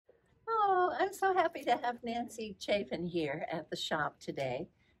I'm so happy to have Nancy Chapin here at the shop today.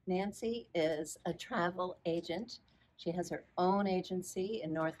 Nancy is a travel agent. She has her own agency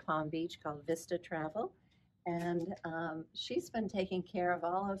in North Palm Beach called Vista Travel, and she's been taking care of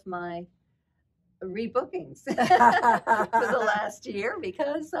all of my rebookings for the last year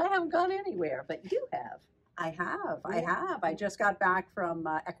because I haven't gone anywhere, but you have. I just got back from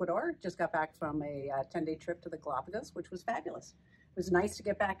Ecuador, just got back from a 10-day trip to the Galapagos, which was fabulous. It was nice to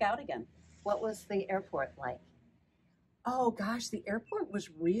get back out again. What was the airport like? Oh gosh, the airport was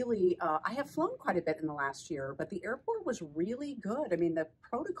really, I have flown quite a bit in the last year, but the airport was really good. I mean, the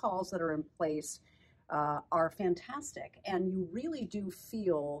protocols that are in place are fantastic, and you really do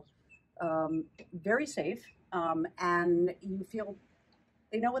feel very safe, and you feel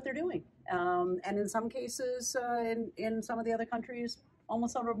they know what they're doing. And in some cases, in some of the other countries,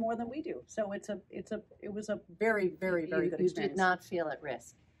 almost a little more than we do. So it was a very good experience. You did not feel at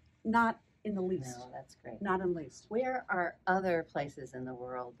risk? Not in the least. No, that's great. Not in the least. Where are other places in the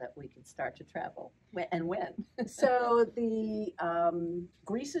world that we could start to travel, and when? So the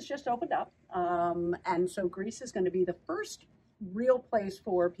Greece has just opened up, and so Greece is going to be the first real place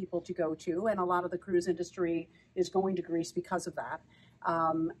for people to go to, and a lot of the cruise industry is going to Greece because of that.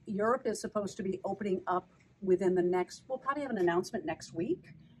 Europe is supposed to be opening up within the next, we'll probably have an announcement next week.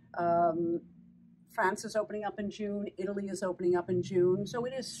 France is opening up in June. Italy is opening up in June. So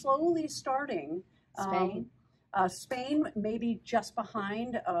it is slowly starting. Spain? Spain may be just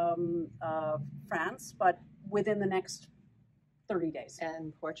behind France, but within the next 30 days.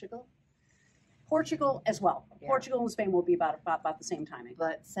 And Portugal? Portugal as well. Yeah. Portugal and Spain will be about the same timing.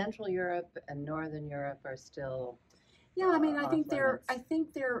 But Central Europe and Northern Europe are still. Yeah, I mean, I think they're,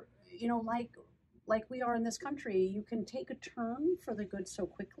 you know, like we are in this country. You can take a turn for the good so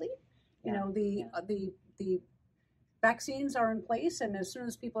quickly. You know, the vaccines are in place, and as soon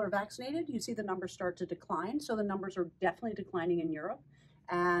as people are vaccinated, you see the numbers start to decline. So the numbers are definitely declining in Europe,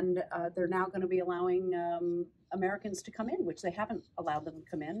 and they're now going to be allowing Americans to come in, which they haven't allowed them to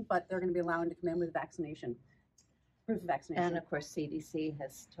come in, but they're going to be allowing to come in with vaccination, proof of vaccination. And of course, CDC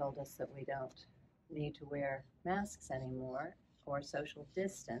has told us that we don't need to wear masks anymore or social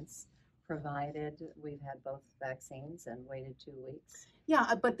distance, provided we've had both vaccines and waited 2 weeks.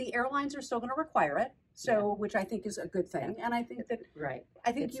 Yeah, but the airlines are still going to require it, so which I think is a good thing. And I think that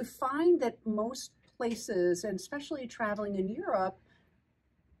I think you find that most places, and especially traveling in Europe,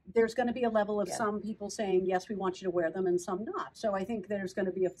 there's going to be a level of some people saying, yes, we want you to wear them, and some not. So I think there's going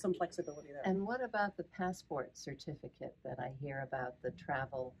to be some flexibility there. And what about the passport certificate that I hear about, the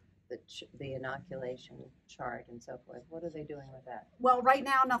travel, the inoculation chart and so forth? What are they doing with that? Well, right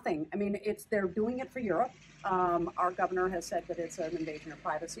now, nothing. I mean, they're doing it for Europe. Our governor has said that it's an invasion of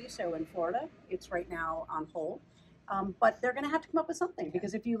privacy. So in Florida, it's right now on hold. But they're going to have to come up with something,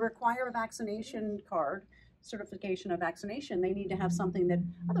 because if you require a vaccination card, certification of vaccination, they need to have something that,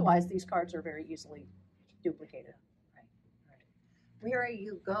 otherwise these cards are very easily duplicated. Right. Where are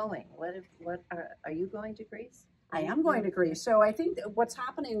you going? Are you going to Greece? I am going to Greece. So I think that what's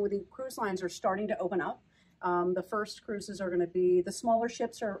happening with the cruise lines are starting to open up. The first cruises are going to be, the smaller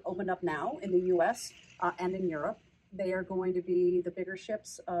ships are opened up now in the US and in Europe. They are going to be the bigger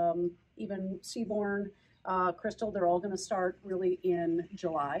ships, even Seabourn, Crystal, they're all going to start really in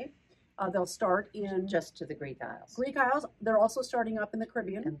July. They'll start in just to the Greek Isles. Greek Isles. They're also starting up in the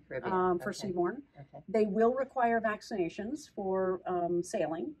Caribbean, for Seabourn. Okay. They will require vaccinations for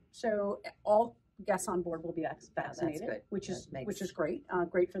sailing. So all guests on board will be vaccinated, which is great.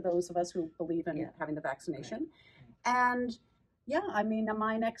 Great for those of us who believe in having the vaccination. Right. And yeah, I mean,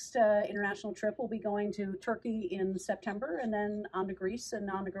 my next international trip will be going to Turkey in September, and then on to Greece and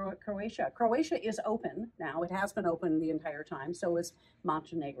on to Croatia. Croatia is open now. It has been open the entire time. So is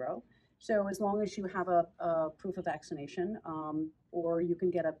Montenegro. So as long as you have a proof of vaccination, or you can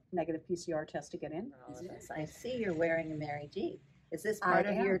get a negative PCR test to get in. I see you're wearing a Mary G. Is this part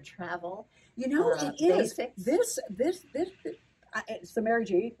of your travel? You know, it is. This, it's the Mary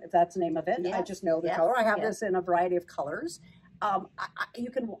G, if that's the name of it. Yes. I just know the color. I have this in a variety of colors.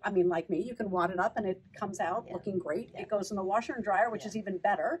 You can, I mean, like me, you can wad it up and it comes out looking great. It goes in the washer and dryer, which is even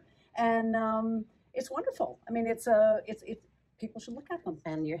better. And it's wonderful. I mean, people should look at them.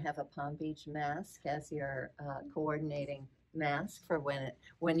 And you have a Palm Beach mask as your coordinating mask for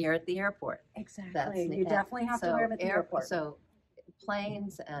when you're at the airport. Exactly. You definitely have to wear them at the airport. So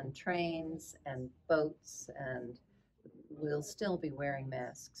planes and trains and boats, and we'll still be wearing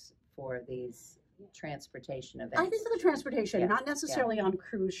masks for these transportation events. I think for the transportation, not necessarily on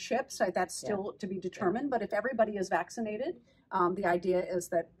cruise ships. That's still to be determined. But if everybody is vaccinated, the idea is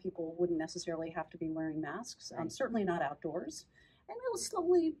that people wouldn't necessarily have to be wearing masks. Certainly not outdoors. and it'll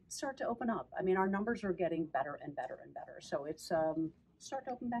slowly start to open up. I mean, our numbers are getting better and better and better. So it's start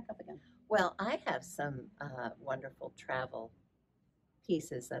to open back up again. Well, I have some wonderful travel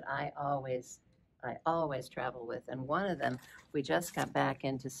pieces that I always travel with, and one of them we just got back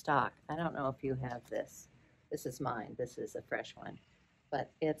into stock. I don't know if you have this. This is mine. This is a fresh one,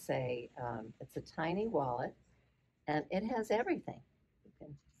 but it's a tiny wallet, and it has everything. You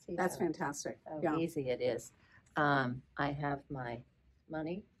can see that's fantastic. How easy it is. I have my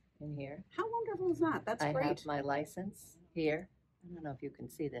money in here. How wonderful is that? That's great. I have my license here. I don't know if you can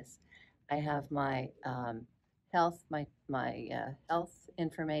see this. I have my health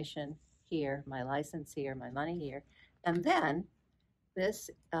information here, my license here, my money here, and then this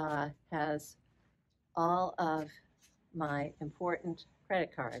has all of my important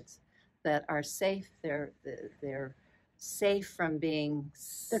credit cards that are safe. They're safe from being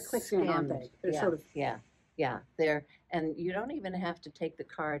they're clicks in, aren't they? They're sort of They're, and you don't even have to take the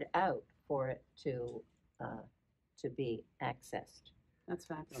card out for it to be accessed. That's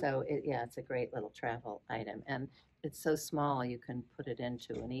fabulous. So it's a great little travel item, and it's so small you can put it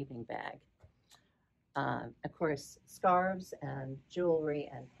into an evening bag. Of course, scarves and jewelry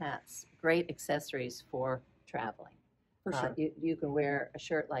and hats, great accessories for traveling. For sure. You can wear a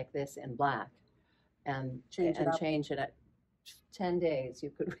shirt like this in black and change it at 10 days.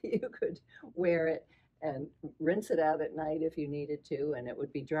 You could wear it and rinse it out at night if you needed to, and it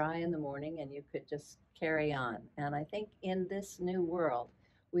would be dry in the morning, and you could just carry on. And I think in this new world,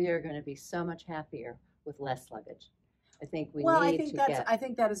 we are going to be so much happier with less luggage. I think I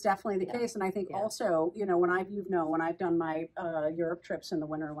think that is definitely the case, and I think also, when I've done my Europe trips in the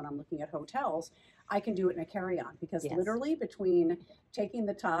winter when I'm looking at hotels, I can do it in a carry-on because literally between taking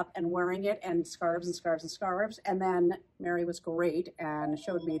the top and wearing it and scarves and scarves and scarves, and then Mary was great and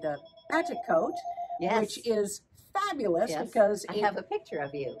showed me the magic coat, which is fabulous because I have a picture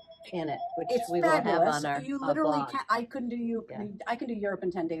of you in it, which we fabulous. Will have on our You literally blog. I can do Europe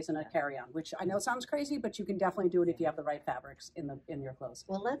in 10 days in a carry-on, which I know sounds crazy, but you can definitely do it if you have the right fabrics in your clothes.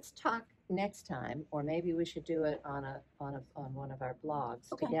 Well, let's talk next time, or maybe we should do it on one of our blogs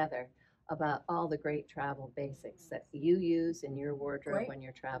together about all the great travel basics that you use in your wardrobe when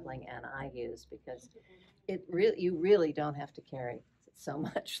you're traveling, and I use, because you really don't have to carry so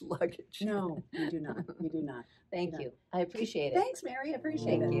much luggage. No, you do not. You do not. Thank you. I appreciate it. Thanks, Mary. I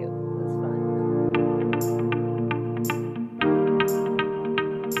appreciate it. Thank you. It was fun.